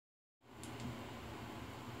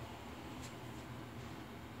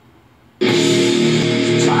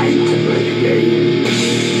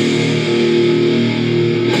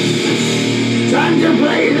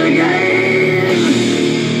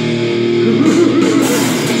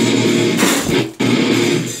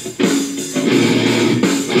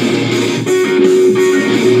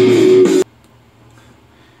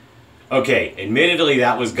Admittedly,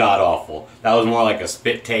 that was god-awful. That was more like a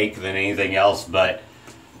spit take than anything else, but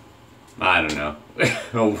I don't know.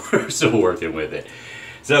 We're still working with it.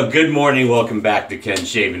 So, good morning. Welcome back to Ken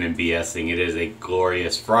Shaving and BSing. It is a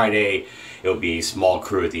glorious Friday. It'll be a small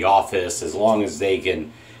crew at the office. As long as they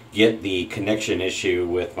can get the connection issue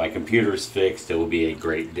with my computers fixed, it will be a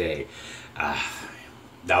great day.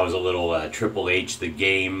 That was a little Triple H the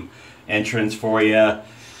game entrance for you.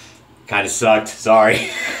 Kind of sucked.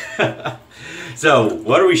 Sorry. So,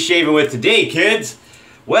 what are we shaving with today, kids?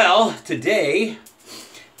 Well, today,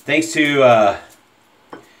 thanks to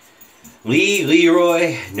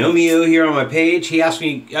Leroy Nomeo here on my page, he asked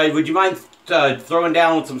me, would you mind throwing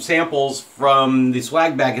down some samples from the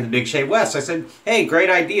swag bag at the Big Shave West? I said, hey, great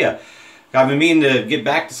idea. I've been meaning to get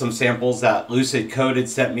back to some samples that Lucid Coated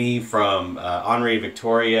sent me from Henri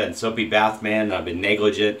Victoria and Soapy Bathman. I've been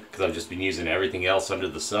negligent because I've just been using everything else under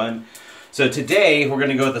the sun. So today we're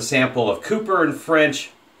going to go with a sample of Cooper and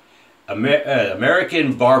French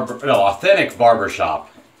Authentic Barbershop.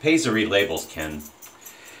 Pays to read labels, Ken.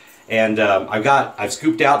 And I've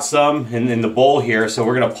scooped out some in the bowl here, so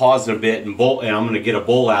we're going to pause it a bit and I'm going to get a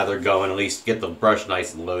bowl lather going, at least get the brush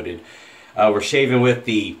nice and loaded. We're shaving with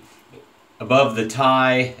the above the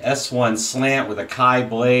tie S1 slant with a Kai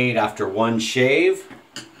blade after one shave.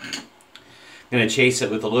 I'm going to chase it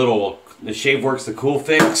with a little, the Shave Works the Cool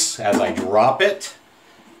Fix as I drop it.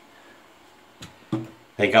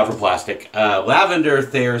 Thank God for plastic. Lavender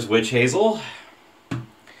Thayer's Witch Hazel.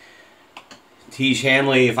 Tiege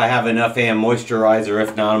Hanley, if I have enough AM moisturizer.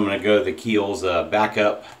 If not, I'm going to go to the Kiehl's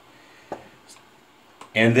backup.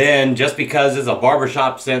 And then, just because it's a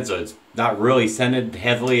barbershop scent, so it's not really scented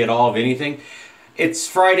heavily at all of anything. It's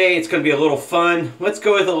Friday, it's going to be a little fun. Let's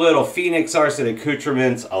go with a little Phoenix Arson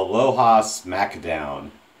Accoutrements Aloha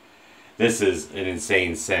Smackdown. This is an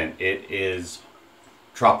insane scent. It is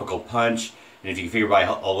Tropical Punch. And if you can figure by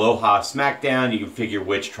Aloha Smackdown, you can figure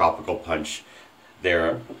which Tropical Punch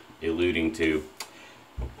they're alluding to.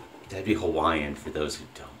 That'd be Hawaiian for those who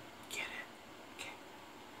don't get it. Okay.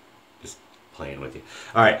 Just playing with you.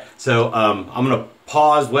 Alright, so I'm going to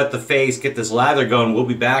pause, wet the face, get this lather going. We'll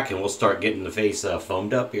be back and we'll start getting the face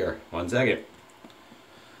foamed up here. 1 second.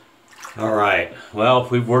 Alright, well,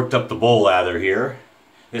 we've worked up the bowl lather here.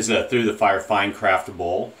 This is a Through the Fire Fine Craft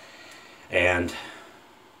bowl. And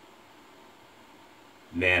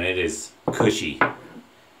man, it is cushy. I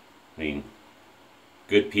mean,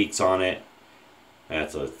 good peaks on it.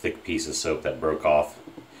 That's a thick piece of soap that broke off.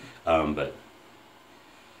 But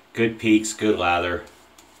good peaks, good lather.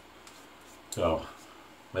 So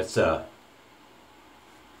let's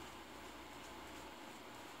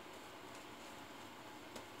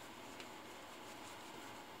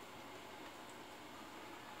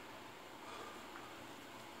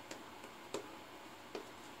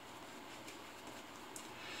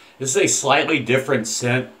this is a slightly different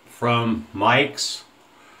scent from Mike's.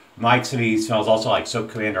 Mike's and he smells also like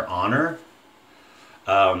Soap Commander Honor.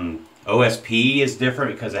 OSP is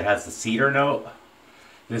different because it has the cedar note.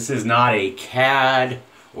 This is not a CAD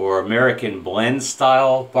or American blend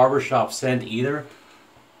style barbershop scent either.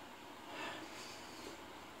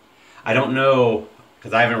 I don't know,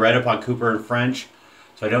 because I haven't read up on Cooper and French,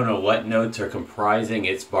 so I don't know what notes are comprising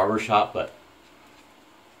its barbershop, but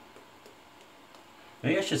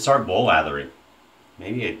maybe I should start bowl lathering.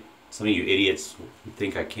 Maybe some of you idiots who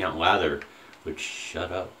think I can't lather would shut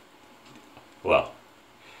up. Well,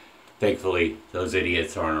 thankfully those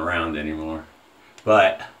idiots aren't around anymore.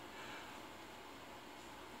 But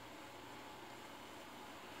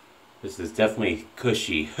this is definitely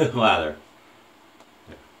cushy lather.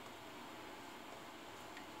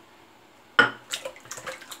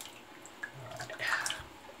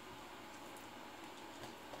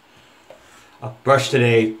 I'll brush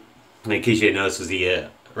today, in case you didn't notice, was the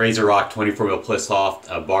Razor Rock 24 mil Plus Soft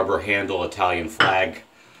barber handle Italian flag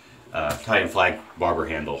barber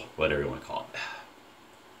handle, whatever you want to call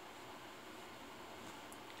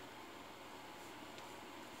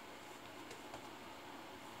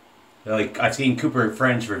it. Like, I've seen Cooper and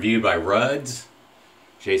French reviewed by Ruds,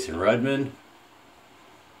 Jason Rudman.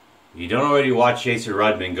 If you don't already watch Jason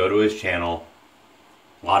Rudman, go to his channel.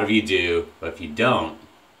 A lot of you do, but if you don't,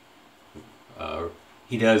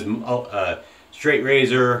 he does straight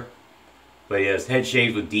razor, but he has head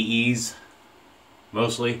shaves with DEs,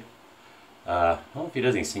 mostly. I don't know if he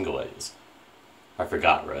does any single edges. I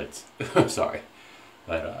forgot Ruds. Sorry.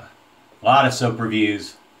 But a lot of soap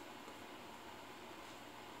reviews.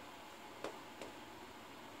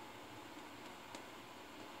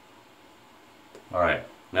 Alright,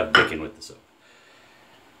 enough dicking with the soap.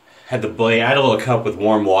 Had the blade, I had a little cup with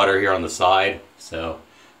warm water here on the side, so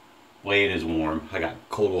blade is warm. I got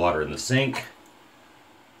cold water in the sink.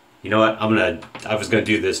 You know what? I was gonna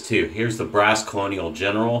do this too. Here's the Brass Colonial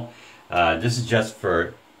General. This is just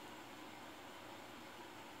for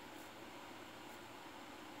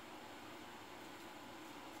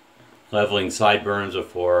leveling sideburns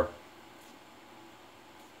before.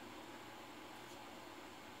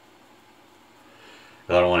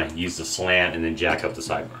 I don't want to use the slant and then jack up the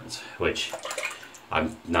sideburns, which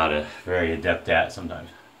I'm not a very adept at sometimes.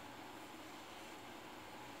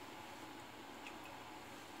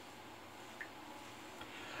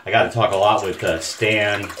 I got to talk a lot with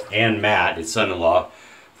Stan and Matt, his son-in-law,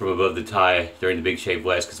 from Above the Tie during the Big Shave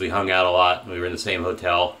West, because we hung out a lot. We were in the same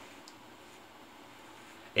hotel.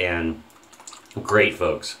 And great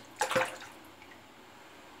folks.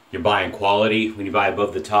 You're buying quality when you buy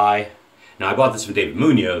Above the Tie. Now, I bought this from David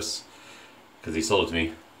Munoz because he sold it to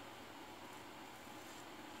me.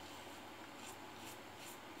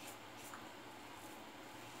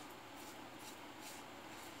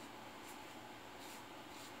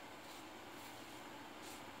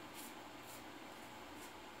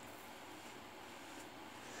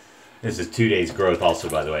 This is 2 days growth also,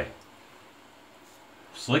 by the way.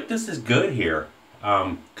 Slickness is good here.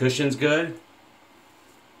 Cushion's good.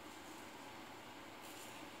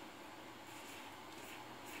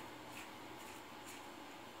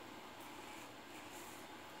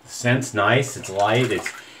 Scent's nice, it's light,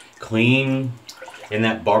 it's clean. In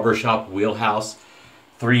that barbershop wheelhouse,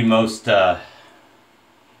 3 most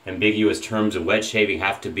ambiguous terms of wet shaving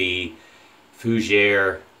have to be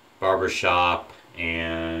fougere, barbershop,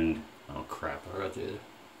 and oh crap, I wrote the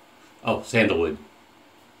sandalwood.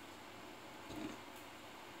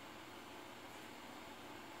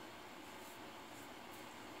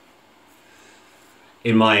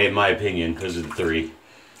 In my opinion, those are the 3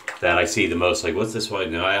 that I see the most. Like, what's this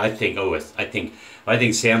one? No, I think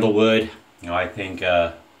sandalwood. You know, I think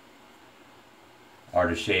art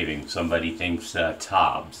of shaving. Somebody thinks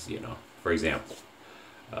Tobbs. You know, for example.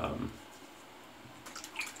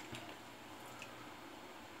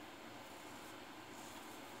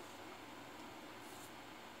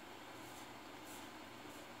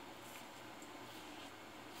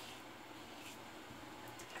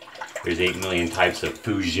 There's 8 million types of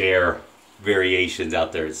fougere variations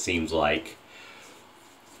out there, it seems like.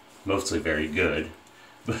 Mostly very good.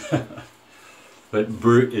 But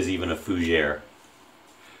Brut is even a fougere.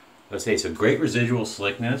 Let's say, so great residual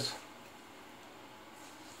slickness.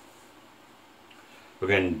 We're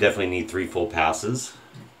going to definitely need 3 full passes.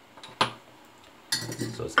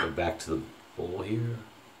 So let's go back to the bowl here.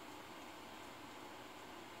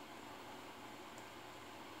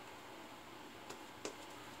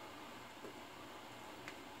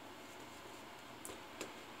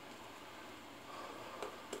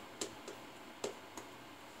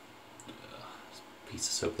 Piece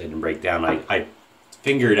of soap that didn't break down. I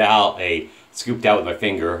fingered out scooped out with my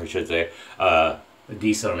finger, I should say, a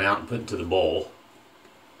decent amount and put it into the bowl.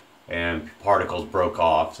 And particles broke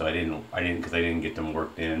off, so I didn't because I didn't get them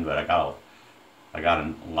worked in, but I got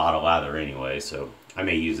a lot of lather anyway, so I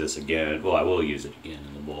may use this again. Well, I will use it again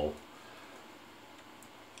in the bowl.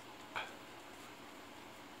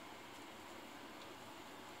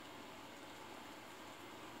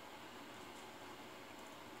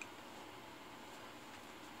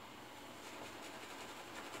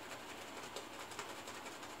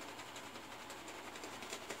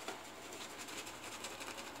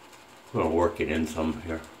 I'm going to work it in some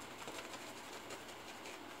here.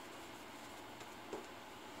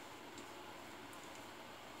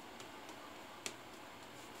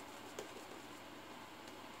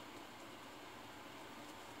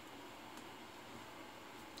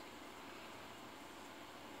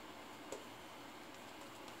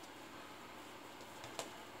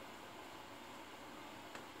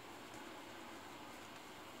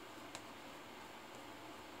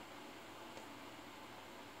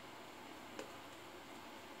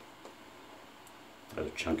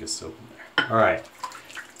 Another chunk of soap in there. All right.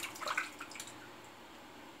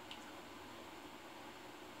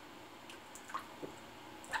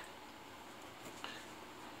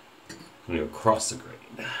 I'm going to go across the grate.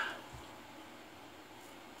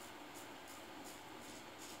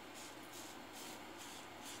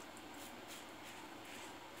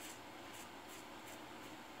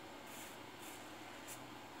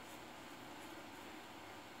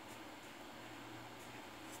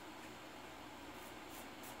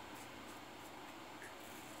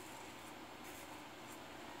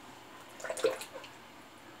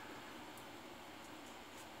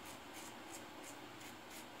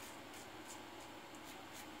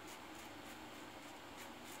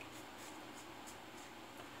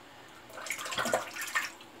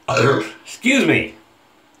 Excuse me.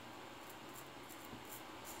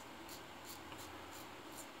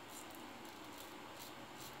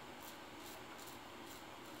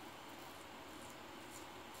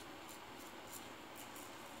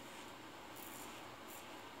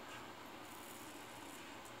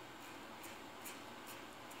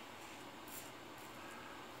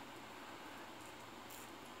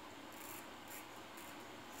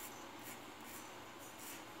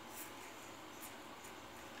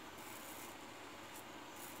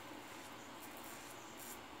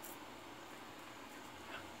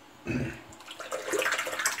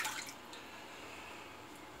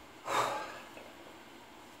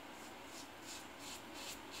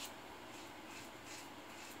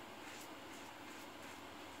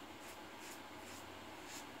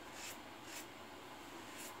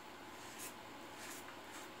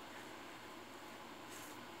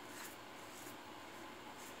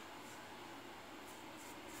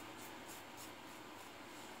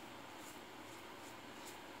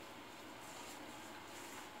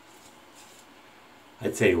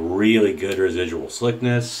 I'd say really good residual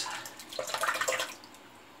slickness.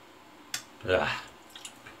 Ugh.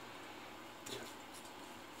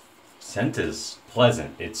 Scent is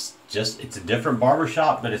pleasant. It's a different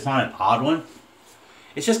barbershop, but it's not an odd one.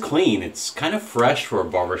 It's just clean. It's kind of fresh for a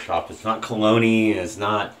barbershop. It's not cologne-y, and it's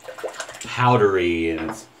not powdery, and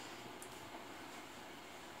it's...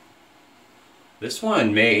 This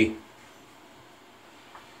one may,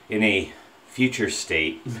 in a future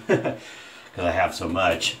state, because I have so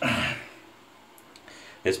much,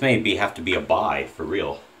 this may have to be a buy for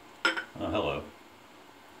real. Oh, hello.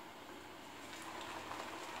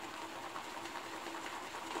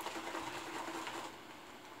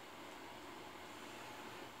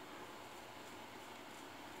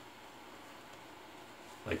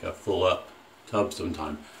 Like a full up tub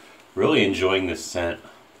sometime. Really enjoying this scent.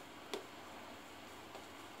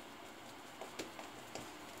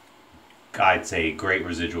 I'd say great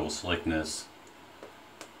residual slickness.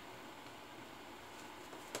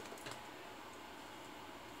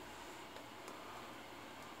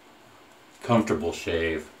 Comfortable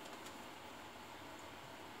shave.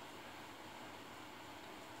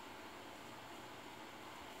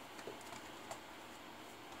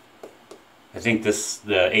 I think the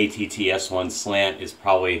ATT S1 slant is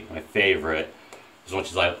probably my favorite, as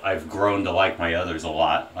much as I've grown to like my others a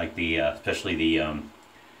lot, like especially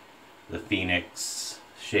the Phoenix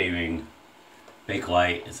shaving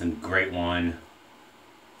Bakelite is a great one.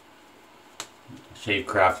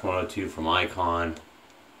 Shavecraft 102 from Icon.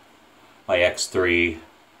 My X3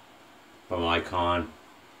 from Icon.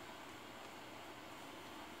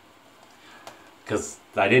 Because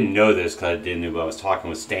I didn't know this, because I didn't know, but I was talking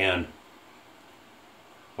with Stan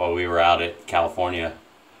while we were out at California,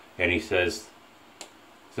 and he says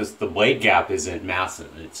the blade gap isn't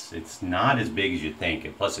massive. It's not as big as you think,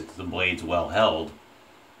 and plus the blade's well held,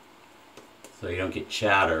 so you don't get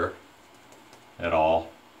chatter at all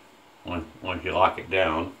once you lock it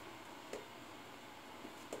down.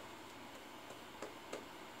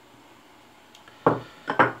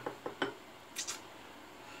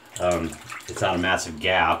 It's not a massive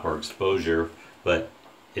gap or exposure, but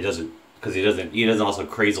it doesn't, because he doesn't also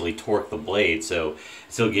crazily torque the blade, so it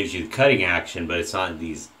still gives you the cutting action, but it's not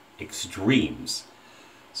these extremes,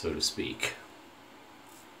 so to speak.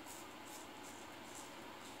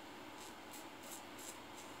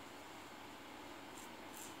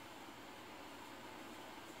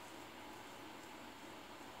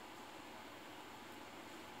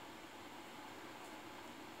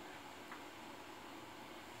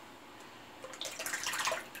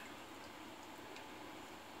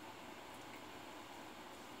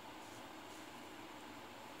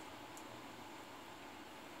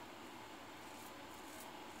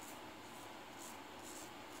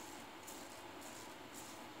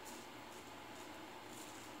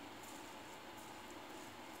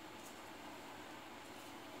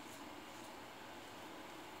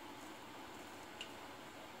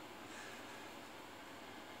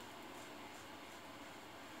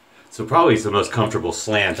 So probably it's the most comfortable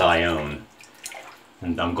slant I own,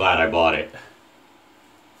 and I'm glad I bought it.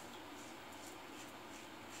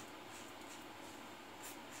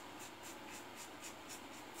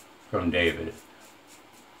 From David.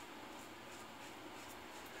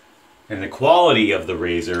 And the quality of the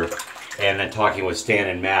razor, and then talking with Stan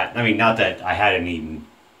and Matt, I mean, not that I had any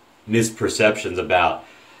misperceptions about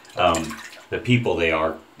the people they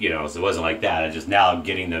are, you know, so it wasn't like that. I just now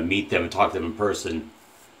getting to meet them and talk to them in person.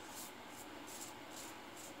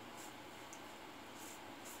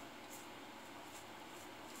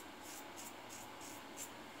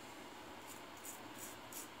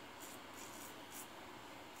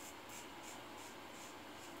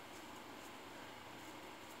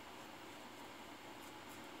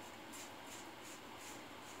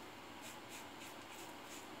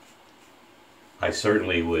 I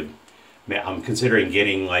certainly would. I'm considering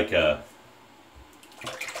getting like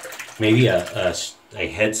maybe a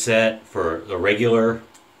headset for the regular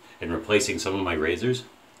and replacing some of my razors.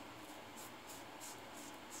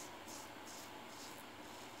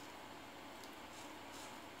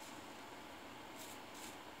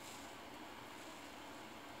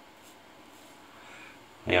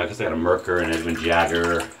 Yeah, because I got a Merker and Edwin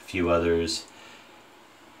Jagger, a few others.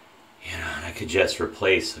 You know, and I could just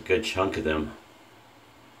replace a good chunk of them.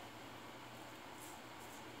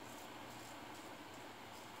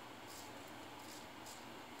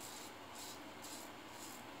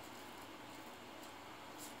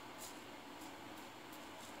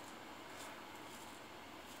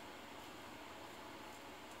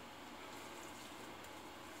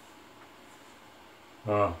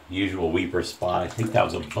 Usual weeper spot. I think that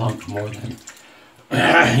was a bump more than...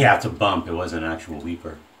 yeah, it's a bump. It wasn't an actual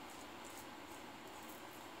weeper.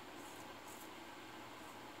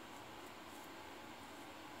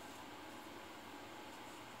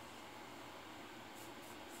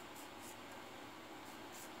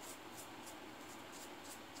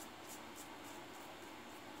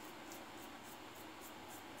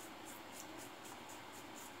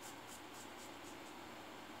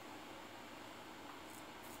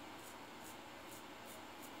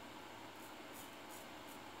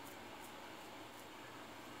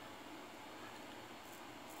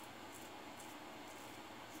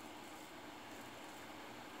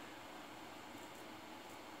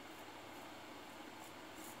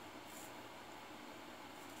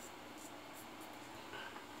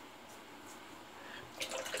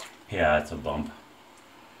 Yeah, it's a bump.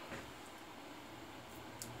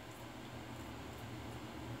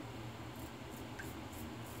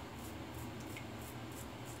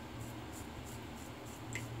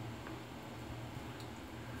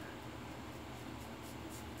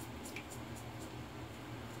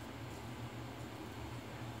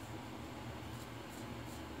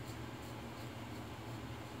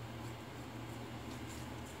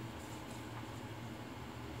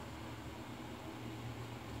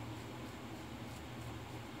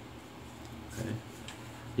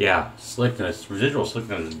 Yeah, slickness, residual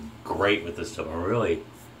slickness is great with this stuff. I really...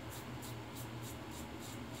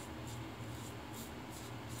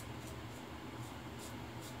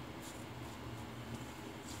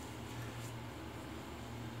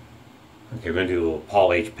 Okay, we're going to do a little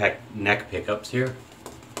Paul H. neck pickups here.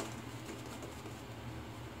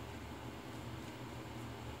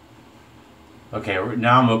 Okay,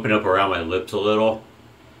 now I'm opening up around my lips a little.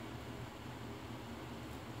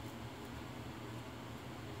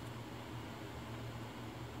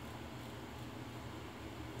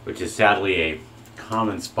 Which is sadly a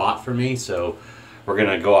common spot for me, so we're going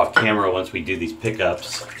to go off camera once we do these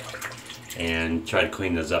pickups and try to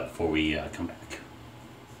clean those up before we come back.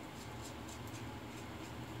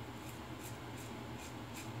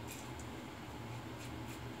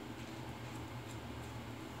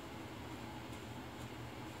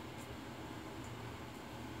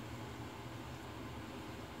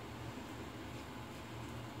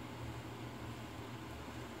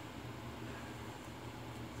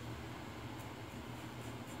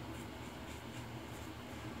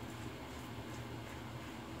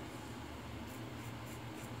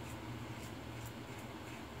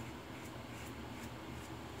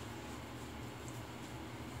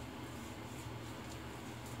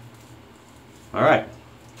 Alright,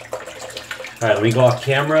 let me go off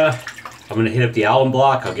camera. I'm going to hit up the alum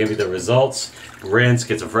block. I'll give you the results. Rinse,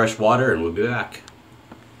 get some fresh water, and we'll be back.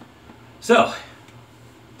 So,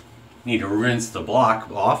 need to rinse the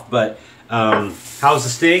block off, but how's the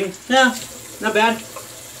sting? Yeah, not bad.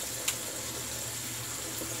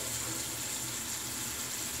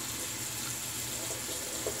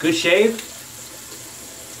 Good shave.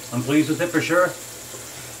 I'm pleased with it for sure.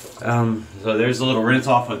 So there's a little rinse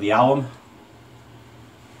off of the alum.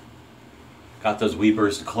 Got those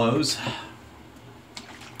weepers to close.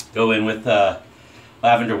 Go in with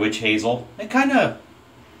lavender witch hazel. It kind of,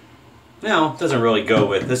 no, doesn't really go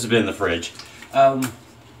with, this has been in the fridge.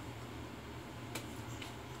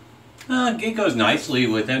 It goes nicely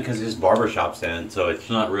with it because it's barbershop scent, so it's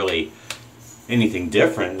not really anything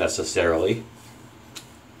different necessarily.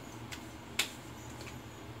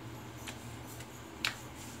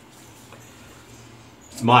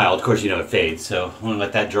 It's mild, of course you know it fades, so I'm going to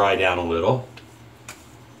let that dry down a little.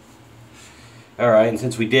 Alright, and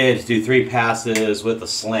since we did do 3 passes with a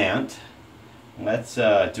slant, let's do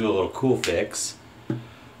a little cool fix.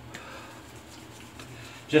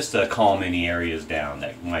 Just to calm any areas down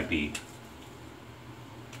that might be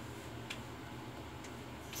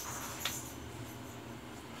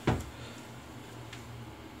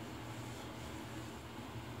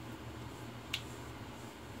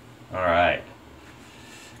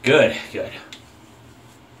Good, good.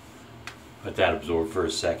 Let that absorb for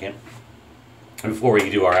a second. And before we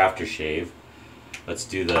do our aftershave, let's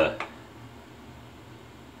do the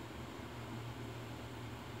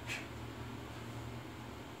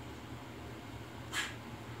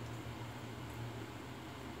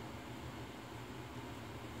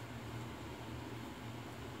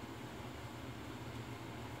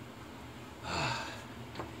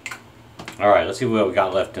all right, let's see what we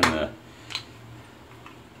got left in the...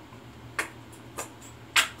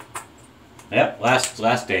 Yep,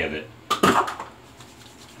 last day of it.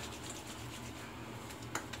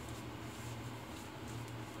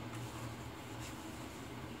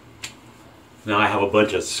 Now I have a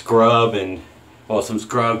bunch of scrub and, well, some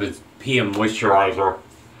scrub and PM moisturizer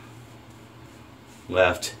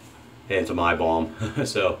left and some eye balm.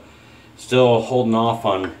 So, still holding off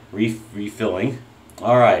on refilling.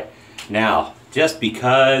 All right, now, just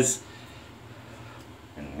because,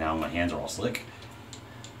 and now my hands are all slick.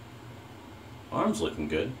 Arm's looking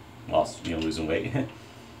good, whilst, you know, losing weight.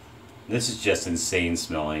 This is just insane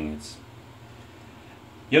smelling.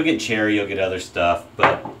 You'll get cherry, you'll get other stuff,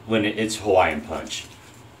 but when it's Hawaiian Punch.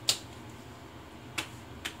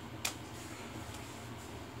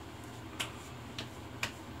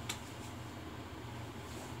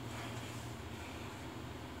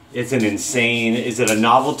 It's an insane, is it a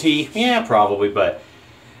novelty? Yeah, probably, but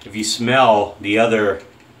if you smell the other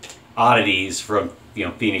oddities from, you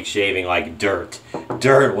know, Phoenix shaving, like dirt.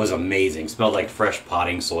 Dirt was amazing. Smelled like fresh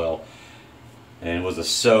potting soil. And it was a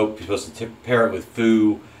soap. You're supposed to pair it with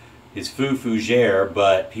his faux fougere,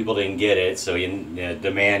 but people didn't get it, so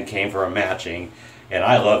demand came for a matching. And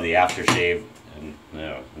I love the aftershave. And, you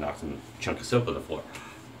know, knocked a chunk of soap on the floor.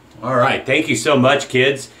 All right, thank you so much,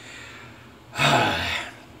 kids.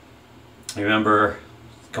 Remember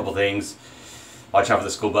a couple things. Watch out for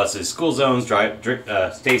the school buses, school zones,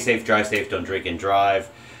 stay safe, drive safe, don't drink and drive.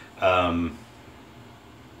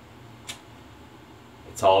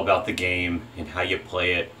 It's all about the game and how you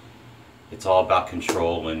play it. It's all about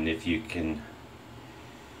control, and if you can,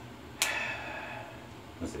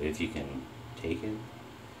 if you can take it?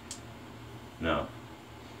 No.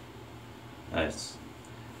 That's,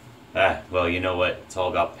 well, you know what? It's all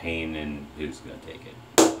about pain and who's going to take it.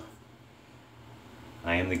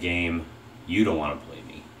 I am the game. You don't want to play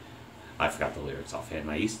me. I forgot the lyrics offhand.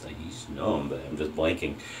 I used to know them, but I'm just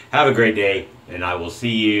blanking. Have a great day, and I will see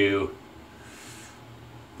you.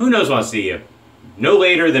 Who knows when I'll see you? No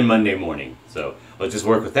later than Monday morning. So let's just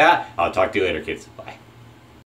work with that. I'll talk to you later, kids. Bye.